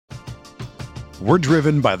We're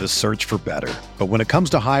driven by the search for better. But when it comes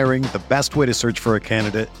to hiring, the best way to search for a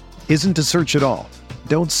candidate isn't to search at all.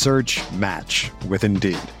 Don't search, match with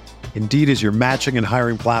Indeed. Indeed is your matching and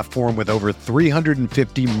hiring platform with over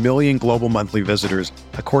 350 million global monthly visitors,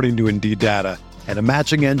 according to Indeed data, and a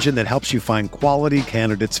matching engine that helps you find quality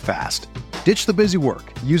candidates fast. Ditch the busy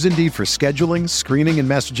work. Use Indeed for scheduling, screening, and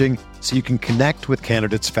messaging so you can connect with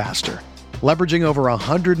candidates faster. Leveraging over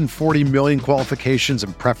 140 million qualifications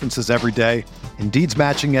and preferences every day, Indeed's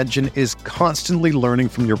matching engine is constantly learning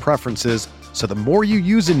from your preferences, so the more you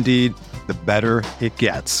use Indeed, the better it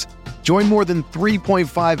gets. Join more than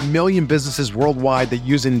 3.5 million businesses worldwide that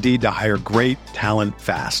use Indeed to hire great talent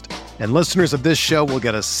fast. And listeners of this show will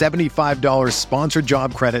get a $75 sponsored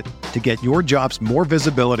job credit to get your jobs more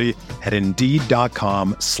visibility at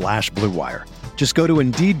Indeed.com/Blue Wire. Just go to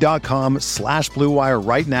Indeed.com/Blue Wire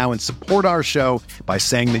right now and support our show by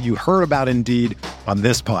saying that you heard about Indeed on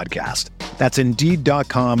this podcast. That's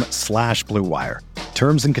Indeed.com/Blue Wire.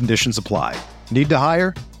 Terms and conditions apply. Need to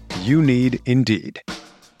hire? You need Indeed.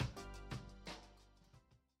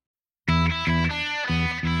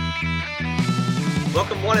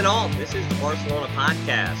 Welcome one and all. This is the Barcelona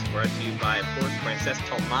podcast, brought to you by, of course, Frances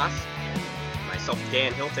Tomas and myself,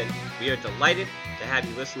 Dan Hilton. We are delighted to have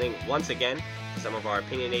you listening once again to some of our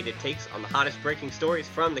opinionated takes on the hottest breaking stories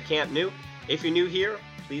from the Camp Nou. If you're new here,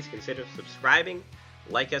 please consider subscribing.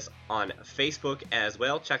 Like us on Facebook as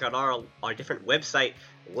well. Check out our different website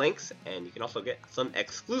links, and you can also get some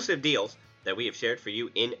exclusive deals that we have shared for you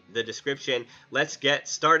in the description. Let's get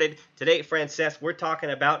started. Today, Frances, we're talking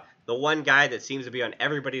about the one guy that seems to be on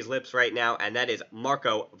everybody's lips right now, and that is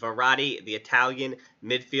Marco Verratti, the Italian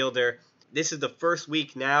midfielder. This is the first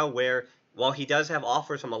week now where, while he does have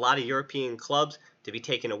offers from a lot of European clubs to be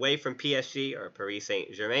taken away from PSG or Paris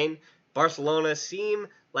Saint-Germain, Barcelona seem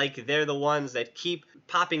like they're the ones that keep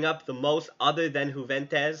popping up the most other than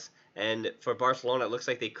Juventus. And for Barcelona, it looks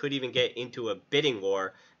like they could even get into a bidding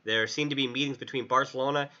war. There seem to be meetings between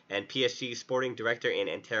Barcelona and PSG sporting director in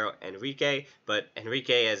Antero Henrique, but Henrique,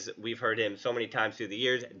 as we've heard him so many times through the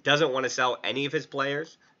years, doesn't want to sell any of his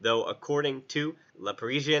players, though according to Le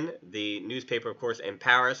Parisien, the newspaper, of course, in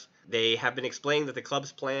Paris, they have been explaining that the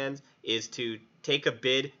club's plan is to take a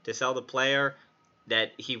bid to sell the player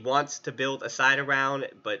that he wants to build a side around,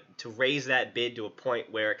 but to raise that bid to a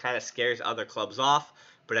point where it kind of scares other clubs off.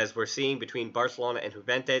 But as we're seeing between Barcelona and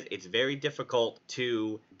Juventus, it's very difficult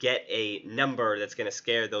to get a number that's going to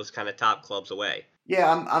scare those kind of top clubs away.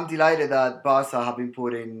 Yeah, I'm delighted that Barca have been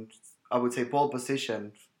put in, I would say, pole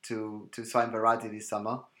position to sign Verratti this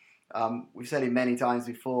summer. We've said it many times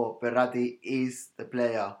before, Verratti is the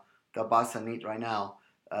player that Barca need right now.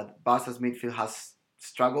 Barca's midfield has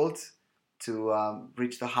struggled to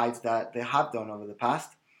reach the heights that they have done over the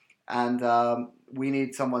past. And we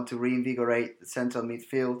need someone to reinvigorate the central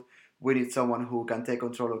midfield. We need someone who can take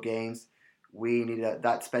control of games. We need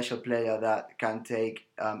that special player that can take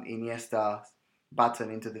Iniesta's baton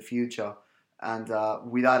into the future. And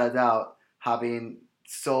without a doubt, having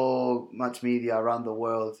so much media around the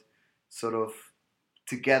world sort of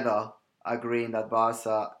together agreeing that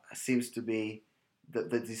Barca seems to be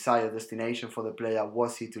the desired destination for the player,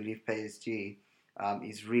 was he to leave PSG,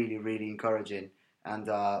 is really, really encouraging. And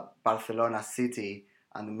Barcelona City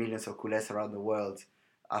and the millions of culés around the world,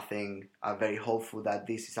 I think, are very hopeful that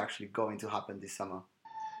this is actually going to happen this summer.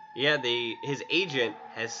 Yeah, his agent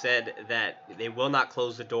has said that they will not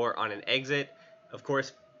close the door on an exit. Of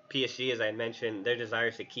course, PSG, as I mentioned, their desire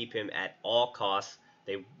is to keep him at all costs.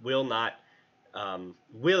 They will not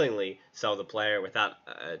willingly sell the player without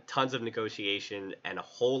tons of negotiation and a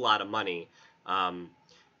whole lot of money.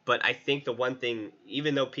 But I think the one thing,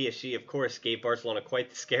 even though PSG, of course, gave Barcelona quite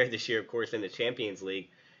the scare this year, of course, in the Champions League,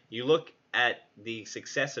 you look at the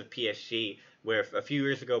success of PSG, where a few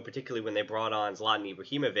years ago, particularly when they brought on Zlatan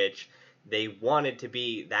Ibrahimovic, they wanted to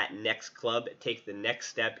be that next club, take the next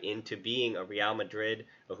step into being a Real Madrid,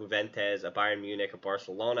 a Juventus, a Bayern Munich, a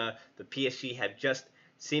Barcelona. The PSG have just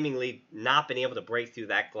seemingly not been able to break through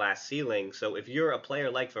that glass ceiling. So if you're a player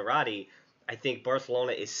like Verratti, I think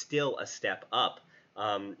Barcelona is still a step up.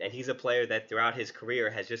 And he's a player that throughout his career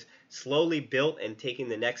has just slowly built and taken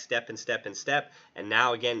the next step. And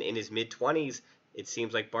now, again, in his mid-20s, it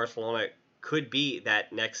seems like Barcelona could be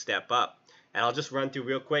that next step up. And I'll just run through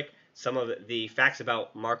real quick some of the facts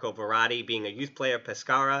about Marco Verratti. Being a youth player,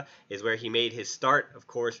 Pescara is where he made his start. Of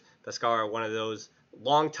course, Pescara, one of those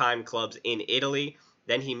long-time clubs in Italy.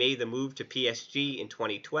 Then he made the move to PSG in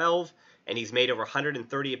 2012, and he's made over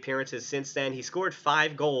 130 appearances since then. He scored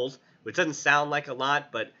 5 goals, which doesn't sound like a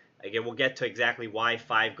lot, but again, we'll get to exactly why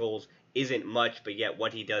 5 goals isn't much, but yet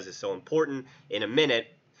what he does is so important in a minute.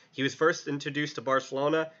 He was first introduced to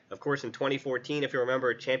Barcelona, of course, in 2014, if you remember,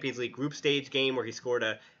 a Champions League group stage game where he scored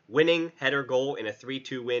a winning header goal in a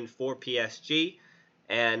 3-2 win for PSG.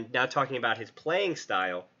 And now talking about his playing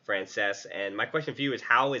style, Frances, and my question for you is,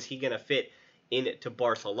 how is he going to fit into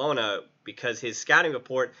Barcelona? Because his scouting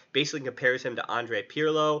report basically compares him to Andre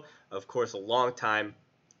Pirlo, of course, a longtime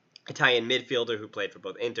Italian midfielder who played for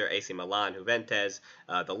both Inter, AC Milan, Juventus,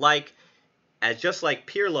 the like. As just like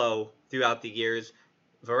Pirlo throughout the years,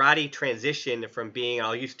 Verratti transitioned from being,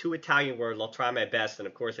 I'll use two Italian words, I'll try my best, and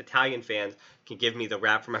of course Italian fans can give me the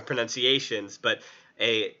rap for my pronunciations, but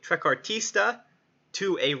a trequartista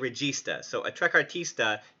to a regista. So a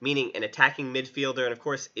trequartista meaning an attacking midfielder, and of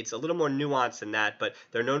course it's a little more nuanced than that, but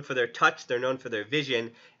they're known for their touch, they're known for their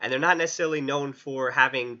vision, and they're not necessarily known for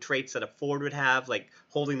having traits that a forward would have, like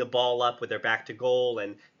holding the ball up with their back to goal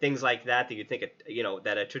and things like that you'd think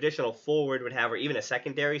that a traditional forward would have, or even a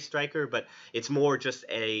secondary striker, but it's more just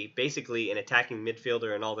basically an attacking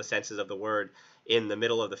midfielder in all the senses of the word in the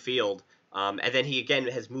middle of the field. And then he again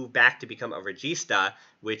has moved back to become a regista,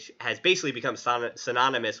 which has basically become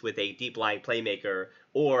synonymous with a deep-lying playmaker,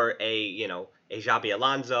 or a Xabi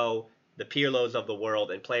Alonso, the Pirlos of the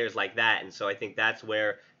world, and players like that. And so I think that's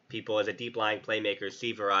where people as a deep-lying playmaker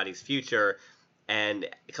see Verratti's future. And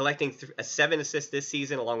collecting 7 assists this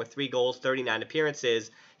season, along with 3 goals, 39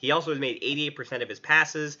 appearances. He also has made 88% of his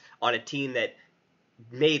passes on a team that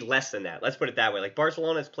made less than that. Let's put it that way. Like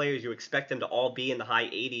Barcelona's players, you expect them to all be in the high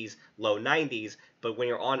 80s, low 90s, but when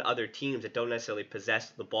you're on other teams that don't necessarily possess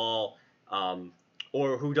the ball,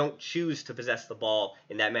 or who don't choose to possess the ball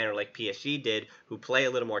in that manner like PSG did, who play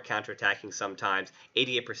a little more counterattacking sometimes,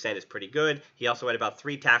 88% is pretty good. He also had about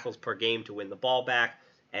 3 tackles per game to win the ball back.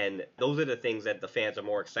 And those are the things that the fans are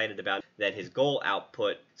more excited about than his goal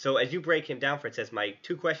output. So as you break him down, Frances, my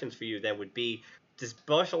 2 questions for you then would be, does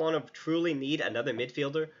Barcelona truly need another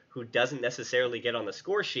midfielder who doesn't necessarily get on the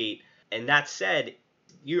score sheet? And that said,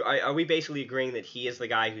 are we basically agreeing that he is the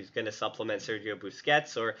guy who's going to supplement Sergio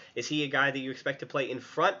Busquets, or is he a guy that you expect to play in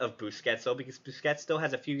front of Busquets, though, because Busquets still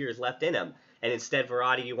has a few years left in him, and instead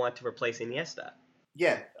Verratti you want to replace Iniesta?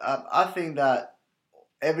 Yeah, I think that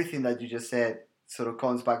everything that you just said sort of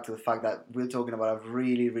comes back to the fact that we're talking about a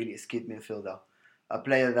really, really skilled midfielder, a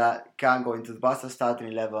player that can go into the Barca starting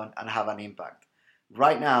 11 and have an impact.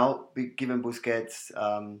 Right now, given Busquets'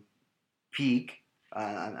 peak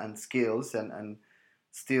and skills and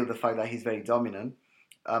still the fact that he's very dominant,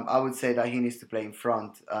 I would say that he needs to play in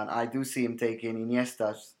front. And I do see him taking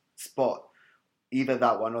Iniesta's spot, either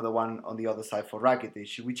that one or the one on the other side for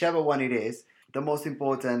Rakitic. Whichever one it is, the most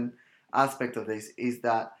important aspect of this is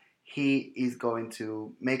that he is going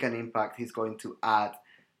to make an impact. He's going to add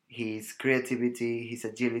his creativity, his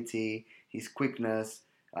agility, his quickness,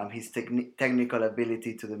 his technical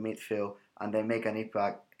ability to the midfield, and then make an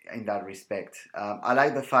impact in that respect. I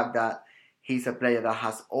like the fact that he's a player that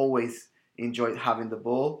has always enjoyed having the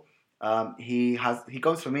ball. He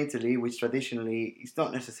comes from Italy, which traditionally is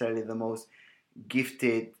not necessarily the most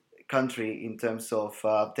gifted country in terms of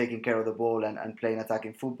taking care of the ball and playing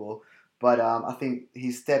attacking football. But I think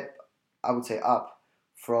his step, I would say, up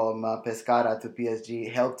from Pescara to PSG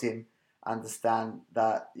helped him understand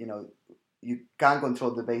that you can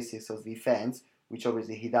control the basics of defense, which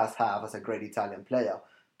obviously he does have as a great Italian player.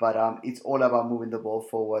 But it's all about moving the ball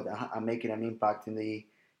forward and making an impact in the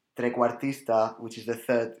trequartista, which is the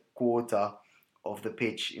third quarter of the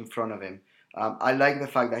pitch in front of him. I like the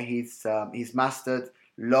fact that he's mastered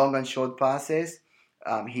long and short passes.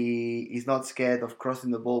 He is not scared of crossing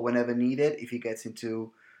the ball whenever needed if he gets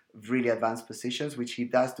into really advanced positions, which he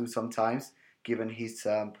does do sometimes, given his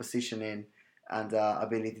positioning and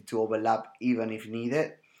ability to overlap even if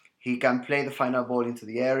needed. He can play the final ball into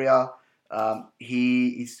the area. He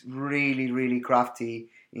is really, really crafty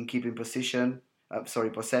in keeping possession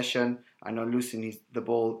and not losing the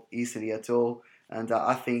ball easily at all. And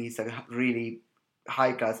I think he's a really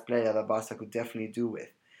high-class player that Barca could definitely do with.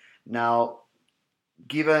 Now,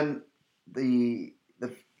 given the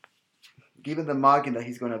marking that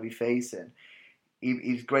he's going to be facing,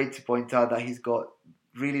 it's great to point out that he's got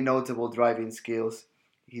really notable driving skills.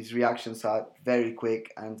 His reactions are very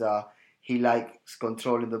quick, and he likes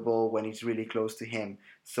controlling the ball when it's really close to him.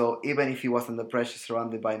 So even if he was under pressure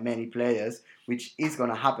surrounded by many players, which is going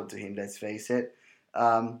to happen to him, let's face it,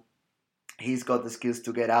 he's got the skills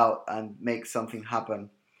to get out and make something happen.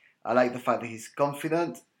 I like the fact that he's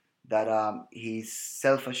confident, that he's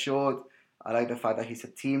self-assured. I like the fact that he's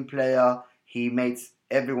a team player. He makes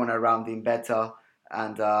everyone around him better.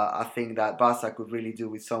 And I think that Barca could really do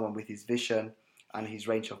with someone with his vision and his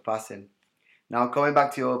range of passing. Now, coming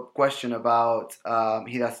back to your question about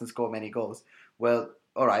he doesn't score many goals. Well,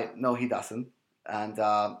 all right, no, he doesn't. And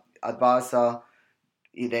at Barca,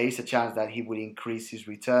 there is a chance that he would increase his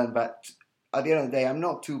return. But at the end of the day, I'm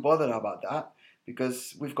not too bothered about that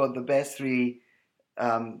because we've got the best three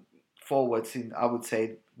um, forwards in, I would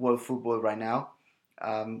say, world football right now.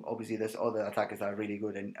 Obviously, there's other attackers that are really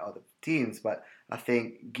good in other teams, but I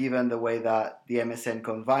think given the way that the MSN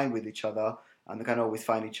combine with each other and they can always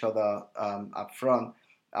find each other up front,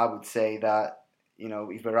 I would say that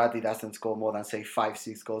if Verratti doesn't score more than say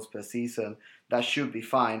 5-6 goals per season, that should be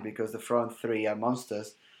fine because the front three are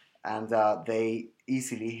monsters and they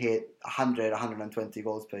easily hit 100, 120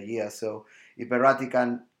 goals per year. So if Verratti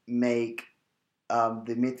can make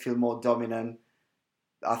the midfield more dominant,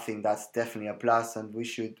 I think that's definitely a plus, and we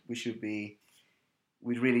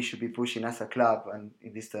really should be pushing as a club, and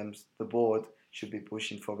in these terms, the board should be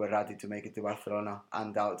pushing for Verratti to make it to Barcelona,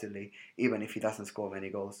 undoubtedly, even if he doesn't score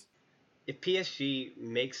many goals. If PSG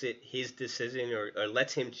makes it his decision or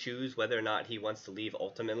lets him choose whether or not he wants to leave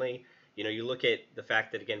ultimately, you look at the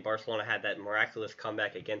fact that, again, Barcelona had that miraculous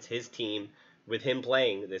comeback against his team with him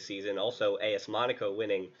playing this season, also AS Monaco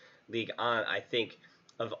winning Ligue 1. I think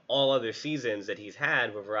of all other seasons that he's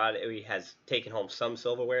had where Verratti has taken home some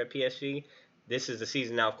silverware at PSG, this is the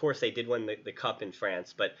season. Now, of course, they did win the cup in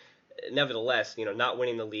France, but nevertheless, not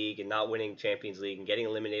winning the league and not winning Champions League and getting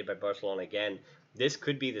eliminated by Barcelona again, this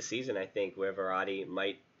could be the season, I think, where Verratti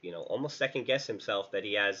might, almost second guess himself that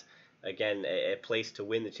he has, again, a place to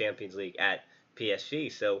win the Champions League at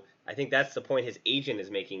PSG. So I think that's the point his agent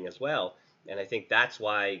is making as well. And I think that's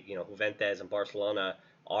why, Juventus and Barcelona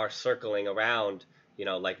are circling around,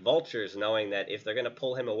 like vultures, knowing that if they're going to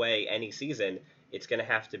pull him away any season, it's going to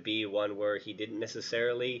have to be one where he didn't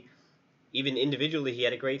necessarily, even individually, he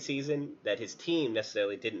had a great season, that his team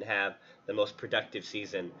necessarily didn't have the most productive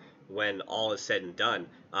season when all is said and done.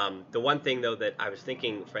 The one thing, though, that I was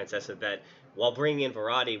thinking, Francesca, that while bringing in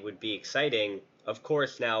Verratti would be exciting, of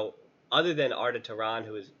course, now, other than Arda Turan,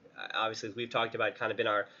 who is, obviously, as we've talked about, kind of been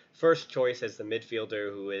our first choice as the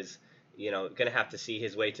midfielder who is, going to have to see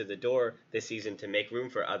his way to the door this season to make room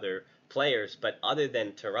for other players. But other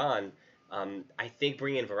than Turan, I think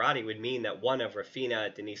bringing in Verratti would mean that one of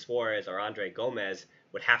Rafinha, Denis Suarez, or Andre Gomez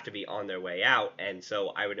would have to be on their way out. And so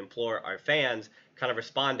I would implore our fans kind of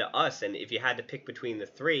respond to us. And if you had to pick between the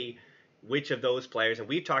three, which of those players, and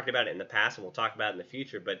we've talked about it in the past and we'll talk about it in the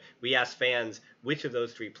future, but we asked fans, which of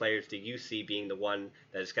those three players do you see being the one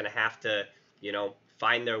that is going to have to,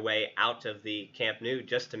 find their way out of the Camp Nou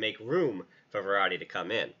just to make room for Verratti to come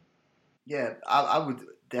in? Yeah, I would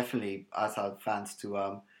definitely ask our fans to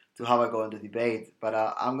have a go in the debate, but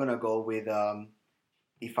I'm gonna go with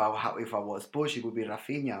if I was Bush, it would be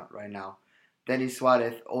Rafinha right now. Denis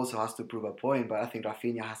Suarez also has to prove a point, but I think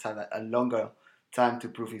Rafinha has had a longer time to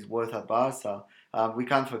prove his worth at Barca. We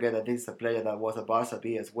can't forget that this is a player that was at Barca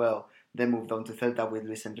B as well. Then moved on to Celta with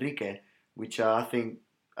Luis Enrique, which I think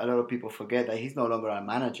a lot of people forget that he's no longer a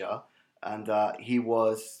manager, and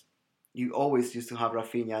you always used to have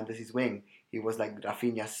Rafinha under his wing. He was like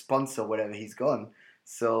Rafinha's sponsor wherever he's gone.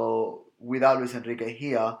 So without Luis Enrique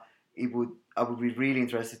here, I would be really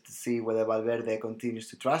interested to see whether Valverde continues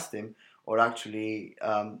to trust him or actually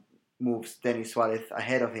moves Denis Suarez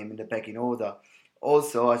ahead of him in the pecking order.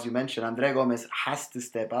 Also, as you mentioned, Andre Gomez has to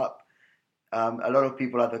step up. A lot of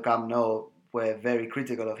people at the Camp Nou were very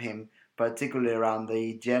critical of him, particularly around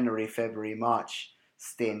the January, February, March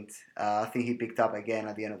stint. I think he picked up again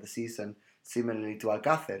at the end of the season, similarly to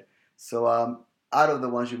Alcácer. So out of the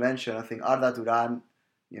ones you mentioned, I think Arda Turan,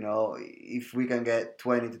 if we can get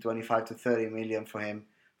 20 to 25 to 30 million for him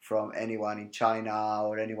from anyone in China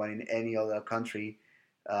or anyone in any other country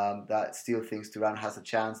that still thinks Turan has a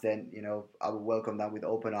chance, then, I would welcome that with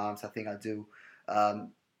open arms. I think I'll do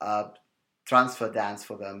a transfer dance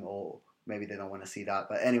for them, or maybe they don't want to see that.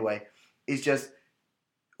 But anyway, it's just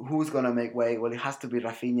who's going to make way? Well, it has to be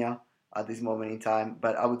Rafinha at this moment in time.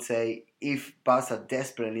 But I would say if Barca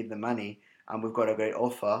desperately need the money and we've got a great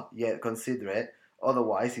offer, yeah, consider it.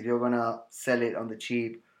 Otherwise, if you're going to sell it on the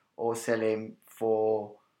cheap or sell him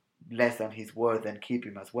for less than he's worth, then keep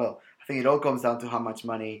him as well. I think it all comes down to how much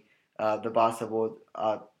money the Barca board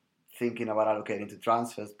are thinking about allocating to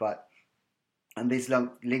transfers. And this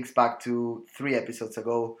links back to 3 episodes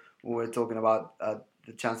ago when we were talking about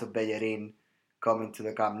the chance of Bellerin coming to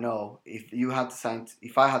the Camp Nou.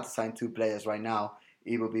 If I had to sign 2 players right now,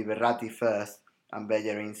 it would be Verratti first and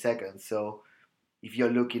Bellerin second. So if you're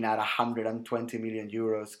looking at 120 million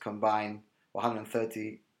euros combined, or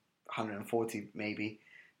 130, 140 maybe,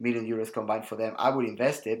 million euros combined for them, I would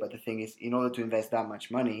invest it. But the thing is, in order to invest that much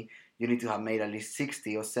money, you need to have made at least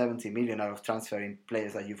 60 or 70 million out of transferring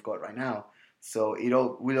players that you've got right now. So it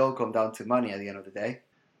all will all come down to money at the end of the day.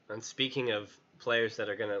 And speaking of players that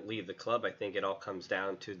are going to leave the club, I think it all comes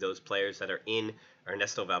down to those players that are in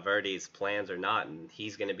Ernesto Valverde's plans or not, and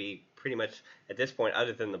he's going to be pretty much, at this point,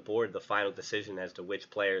 other than the board, the final decision as to which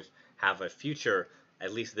players have a future,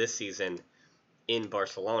 at least this season, in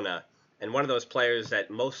Barcelona. And one of those players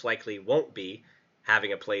that most likely won't be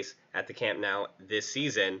having a place at the Camp Nou this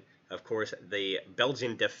season, of course, the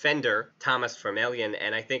Belgian defender, Thomas Vermaelen.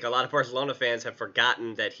 And I think a lot of Barcelona fans have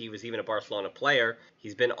forgotten that he was even a Barcelona player.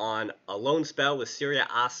 He's been on a loan spell with Serie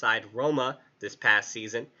A side Roma this past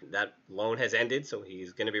season. That loan has ended, so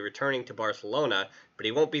he's going to be returning to Barcelona, but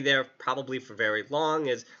he won't be there probably for very long,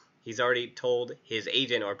 as he's already told his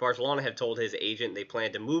agent, or Barcelona have told his agent, they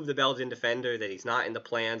plan to move the Belgian defender, that he's not in the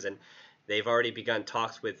plans, and they've already begun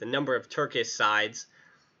talks with a number of Turkish sides.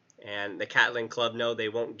 And the Catalan club know they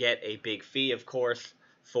won't get a big fee, of course,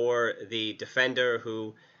 for the defender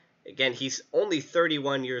who, again, he's only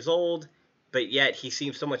 31 years old, but yet he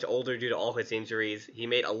seems so much older due to all his injuries. He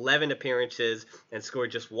made 11 appearances and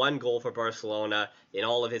scored just one goal for Barcelona in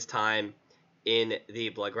all of his time in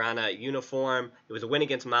the Blaugrana uniform. It was a win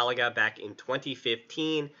against Malaga back in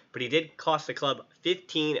 2015, but he did cost the club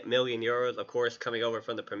 15 million euros, of course, coming over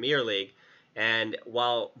from the Premier League. And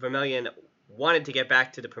while Vermaelen wanted to get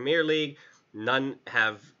back to the Premier League, none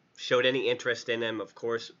have showed any interest in him, of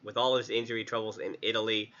course, with all his injury troubles in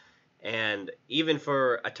Italy. And even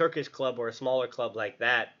for a Turkish club or a smaller club like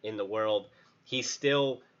that in the world, he's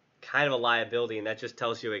still kind of a liability, and that just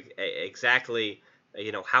tells you exactly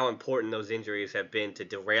how important those injuries have been to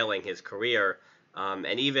derailing his career.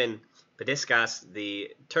 And even Besiktas,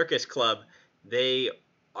 the Turkish club, they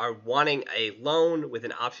are wanting a loan with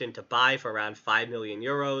an option to buy for around 5 million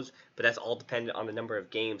euros, but that's all dependent on the number of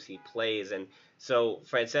games he plays. And so,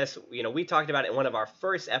 Frances, we talked about it in one of our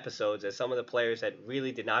first episodes as some of the players that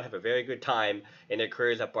really did not have a very good time in their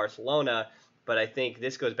careers at Barcelona. But I think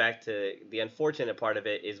this goes back to the unfortunate part of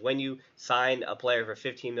it, is when you sign a player for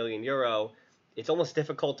 15 million euro, it's almost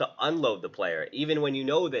difficult to unload the player. Even when you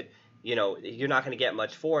know that you're not going to get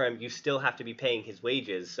much for him, you still have to be paying his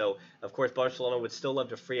wages. So, of course, Barcelona would still love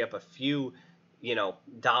to free up a few,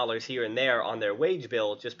 dollars here and there on their wage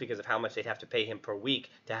bill just because of how much they'd have to pay him per week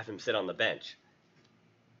to have him sit on the bench.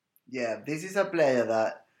 Yeah, this is a player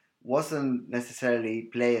that wasn't necessarily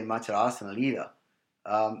playing much at Arsenal either.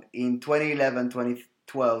 In 2011,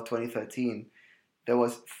 2012, 2013, there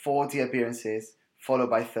was 40 appearances followed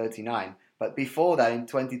by 39. But before that, in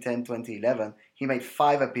 2010, 2011, he made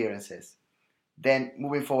 5 appearances. Then,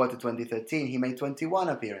 moving forward to 2013, he made 21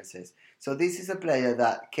 appearances. So this is a player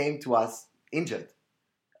that came to us injured.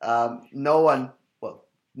 Not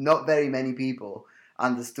very many people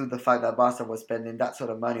understood the fact that Barca was spending that sort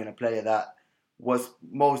of money on a player that was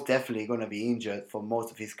most definitely going to be injured for most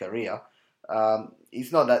of his career.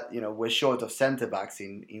 It's not that we're short of centre-backs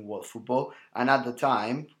in world football. And at the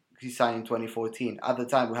time, he signed in 2014. At the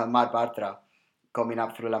time, we had Marc Bartra coming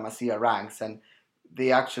up through La Masia ranks, and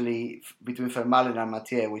they actually, between Vermaelen and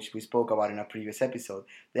Mathieu, which we spoke about in a previous episode,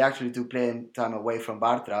 they actually took playing time away from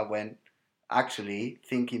Bartra when, actually,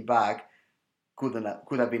 thinking back,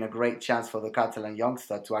 could have been a great chance for the Catalan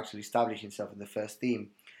youngster to actually establish himself in the first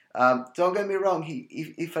team. Don't get me wrong,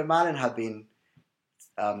 if Vermaelen had been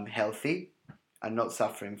healthy and not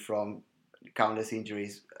suffering from countless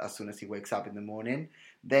injuries as soon as he wakes up in the morning,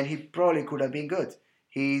 then he probably could have been good.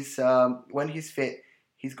 When he's fit,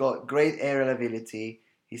 he's got great aerial ability.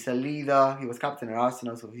 He's a leader. He was captain at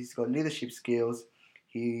Arsenal, so he's got leadership skills.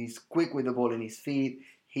 He's quick with the ball in his feet.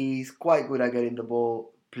 He's quite good at getting the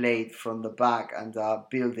ball played from the back and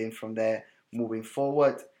building from there, moving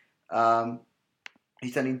forward.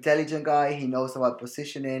 He's an intelligent guy. He knows about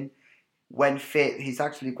positioning. When fit, he was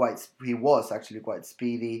actually quite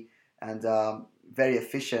speedy and very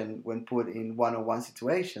efficient when put in one-on-one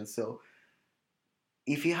situations. So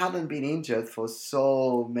if he hadn't been injured for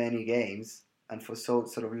so many games and for so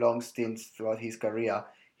sort of long stints throughout his career,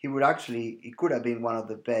 he could have been one of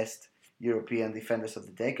the best European defenders of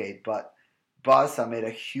the decade. But Barca made a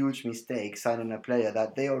huge mistake signing a player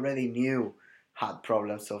that they already knew had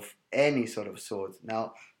problems of any sort.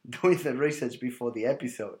 Now, doing the research before the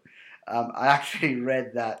episode, I actually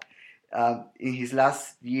read that in his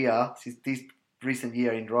last year, this recent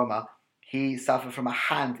year in Roma, he suffered from a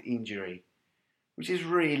hand injury, which is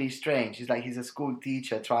really strange. It's like he's a school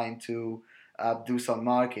teacher trying to do some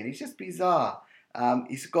marking. It's just bizarre.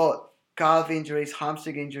 He's got calf injuries,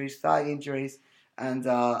 hamstring injuries, thigh injuries, and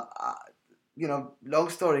long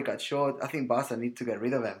story cut short, I think Barca need to get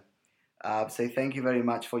rid of him. Say thank you very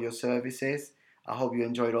much for your services. I hope you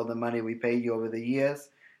enjoyed all the money we paid you over the years,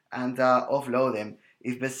 and offload him.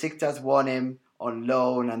 If Besiktas want him on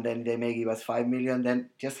loan and then they may give us 5 million, then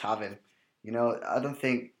just have him. I don't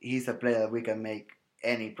think he's a player that we can make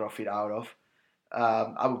any profit out of.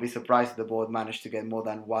 I would be surprised if the board managed to get more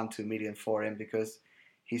than 1-2 million for him, because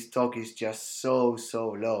his stock is just so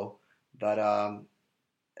low that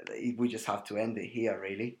we just have to end it here,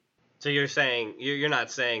 really. So you're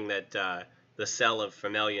not saying that the sell of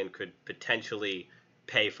Vermaelen could potentially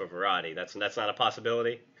pay for Verratti. That's not a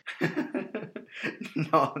possibility.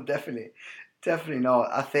 No, definitely not.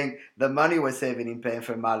 I think the money we're saving in paying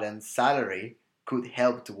for Vermaelen's salary could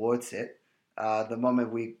help towards it. The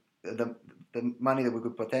money that we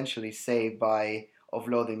could potentially save by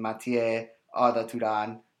offloading Mathieu, Arda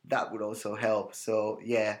Turan, that would also help. So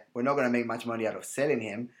yeah, we're not going to make much money out of selling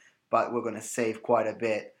him, but we're going to save quite a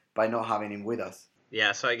bit by not having him with us.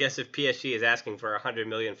 Yeah, so I guess if PSG is asking for 100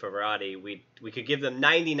 million for Verratti, we could give them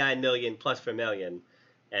 99 million plus Vermaelen,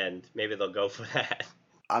 and maybe they'll go for that.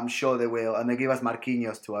 I'm sure they will, and they give us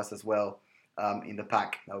Marquinhos to us as well in the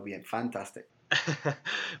pack. That would be fantastic.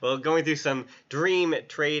 Well, going through some dream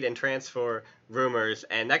trade and transfer rumors,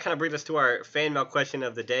 and that kind of brings us to our fan mail question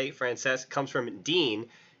of the day. Francesc, comes from Dean,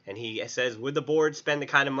 and he says, would the board spend the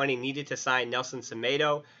kind of money needed to sign Nelson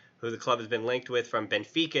Semedo, who the club has been linked with from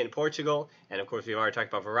Benfica in Portugal, and of course we've already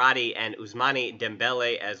talked about Verratti and Ousmane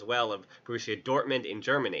Dembele as well of Borussia Dortmund in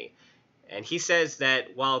Germany. And he says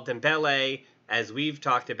that while Dembele, as we've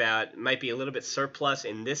talked about, might be a little bit surplus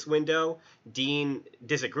in this window, Dean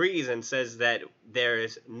disagrees and says that there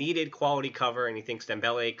is needed quality cover, and he thinks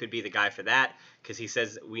Dembele could be the guy for that, because he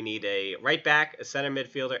says we need a right back, a center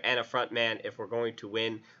midfielder, and a front man if we're going to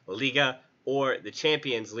win La Liga or the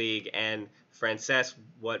Champions League. And Francesc,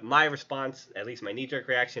 what my response, at least my knee-jerk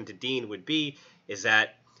reaction to Dean would be, is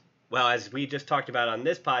that, well, as we just talked about on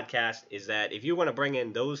this podcast, is that if you want to bring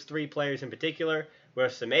in those three players in particular, where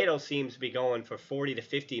Semedo seems to be going for 40 to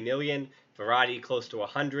 50 million, Verratti close to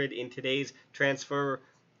 100 in today's transfer,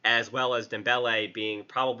 as well as Dembele being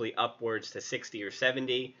probably upwards to 60 or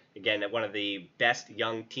 70. Again, one of the best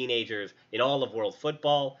young teenagers in all of world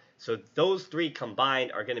football. So those three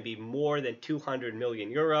combined are going to be more than 200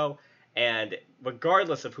 million euro. And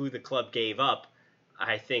regardless of who the club gave up,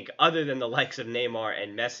 I think other than the likes of Neymar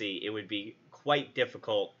and Messi, it would be quite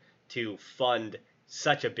difficult to fund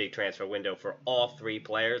such a big transfer window for all three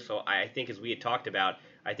players. So I think, as we had talked about,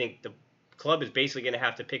 I think the club is basically going to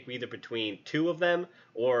have to pick either between two of them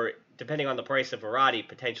or, depending on the price of Verratti,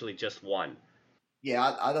 potentially just one.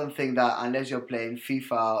 Yeah, I don't think that unless you're playing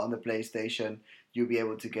FIFA on the PlayStation, you'll be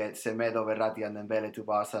able to get Semedo, Verratti, and Dembele to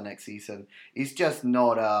Barca next season. It's just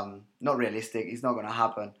not realistic. It's not going to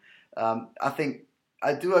happen. I think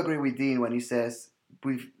I do agree with Dean when he says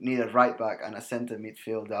we need a right back and a centre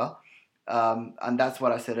midfielder. And that's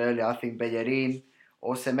what I said earlier. I think Bellerin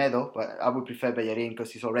or Semedo, but I would prefer Bellerin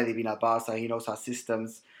because he's already been at Barca. He knows our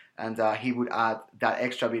systems, and he would add that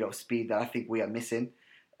extra bit of speed that I think we are missing.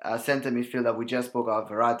 Centre midfielder, we just spoke about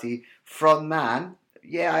Verratti. Front man,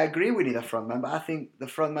 yeah, I agree we need a front man, but I think the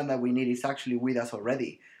front man that we need is actually with us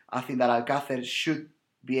already. I think that Alcácer should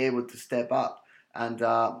be able to step up and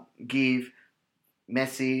give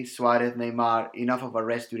Messi, Suarez, Neymar enough of a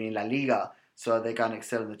rest during La Liga so that they can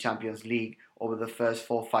excel in the Champions League over the first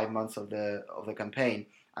 4 or 5 months of the campaign.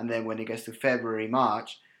 And then when it gets to February,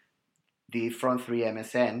 March, the front three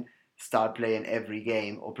MSN start playing every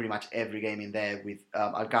game, or pretty much every game in there, with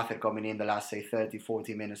Alcácer coming in the last, say, 30,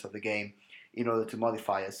 40 minutes of the game in order to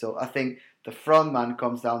modify it. So I think the front man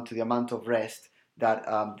comes down to the amount of rest that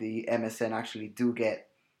the MSN actually do get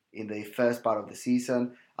in the first part of the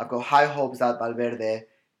season. I've got high hopes that Valverde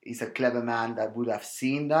is a clever man that would have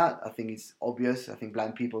seen that. I think it's obvious. I think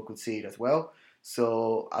blind people could see it as well.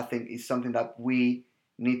 So I think it's something that we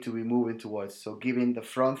need to be moving towards. So giving the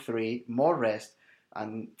front three more rest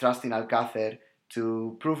and trusting Alcácer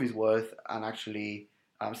to prove his worth and actually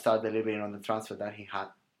start delivering on the transfer that he had.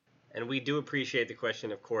 And we do appreciate the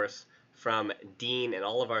question, of course, from Dean and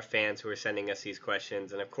all of our fans who are sending us these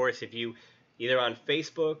questions. And of course, if you, either on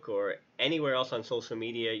Facebook or anywhere else on social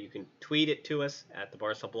media, you can tweet it to us at the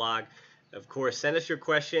Barca blog. Of course, send us your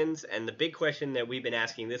questions. And the big question that we've been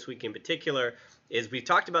asking this week in particular is, we've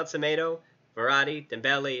talked about Semedo, Verratti,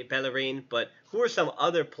 Dembele, Bellerin, but who are some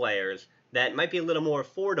other players that might be a little more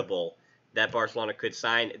affordable that Barcelona could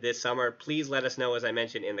sign this summer? Please let us know, as I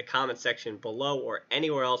mentioned, in the comment section below or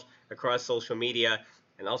anywhere else across social media.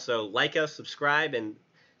 And also like us, subscribe, and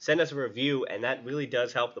send us a review. And that really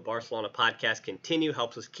does help the Barcelona podcast continue,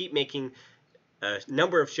 helps us keep making a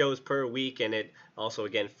number of shows per week. And it also,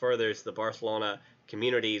 again, furthers the Barcelona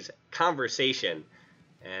community's conversation.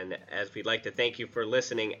 And as we'd like to thank you for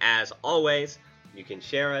listening, as always, You can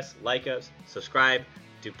share us, like us, subscribe,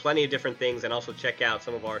 do plenty of different things, and also check out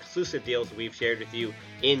some of our exclusive deals we've shared with you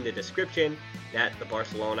in the description at the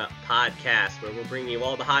Barcelona podcast, where we'll bring you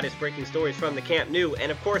all the hottest breaking stories from the Camp Nou.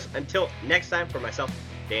 And of course, until next time, for myself,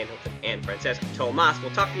 Dan Hilton, and Francesc Tomas,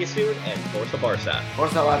 we'll talk to you soon, and Forza Barça.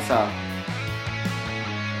 Forza Barça.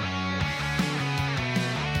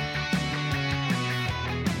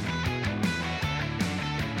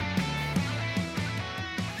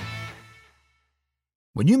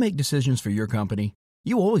 When you make decisions for your company,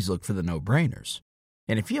 you always look for the no-brainers.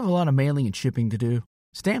 And if you have a lot of mailing and shipping to do,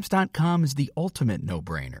 Stamps.com is the ultimate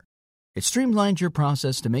no-brainer. It streamlines your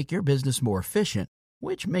process to make your business more efficient,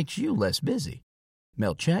 which makes you less busy.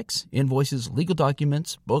 Mail checks, invoices, legal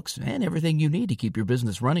documents, books, and everything you need to keep your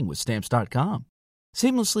business running with Stamps.com.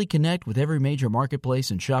 Seamlessly connect with every major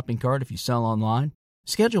marketplace and shopping cart if you sell online.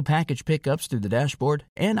 Schedule package pickups through the dashboard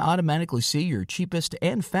and automatically see your cheapest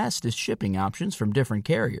and fastest shipping options from different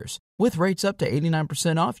carriers, with rates up to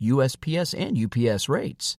 89% off USPS and UPS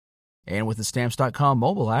rates. And with the Stamps.com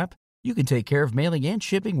mobile app, you can take care of mailing and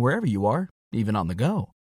shipping wherever you are, even on the go.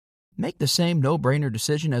 Make the same no-brainer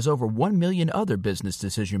decision as over 1 million other business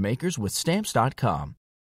decision makers with Stamps.com.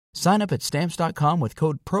 Sign up at Stamps.com with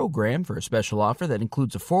code PROGRAM for a special offer that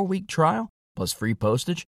includes a 4-week trial, plus free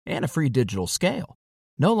postage and a free digital scale.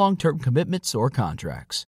 No long-term commitments or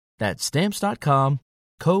contracts. That's Stamps.com,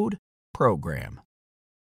 code PROGRAM.